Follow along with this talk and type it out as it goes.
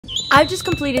I've just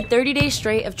completed 30 days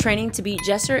straight of training to beat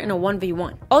Jesser in a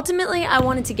 1v1. Ultimately, I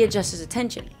wanted to get Jesser's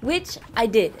attention, which I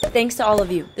did, thanks to all of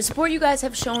you. The support you guys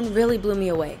have shown really blew me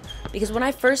away, because when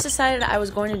I first decided I was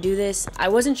going to do this, I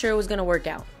wasn't sure it was going to work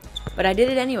out. But I did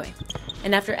it anyway.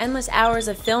 And after endless hours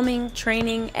of filming,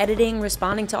 training, editing,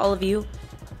 responding to all of you,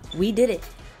 we did it.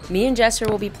 Me and Jesser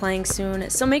will be playing soon,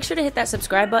 so make sure to hit that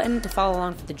subscribe button to follow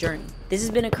along for the journey. This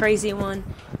has been a crazy one,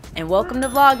 and welcome to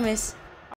Vlogmas.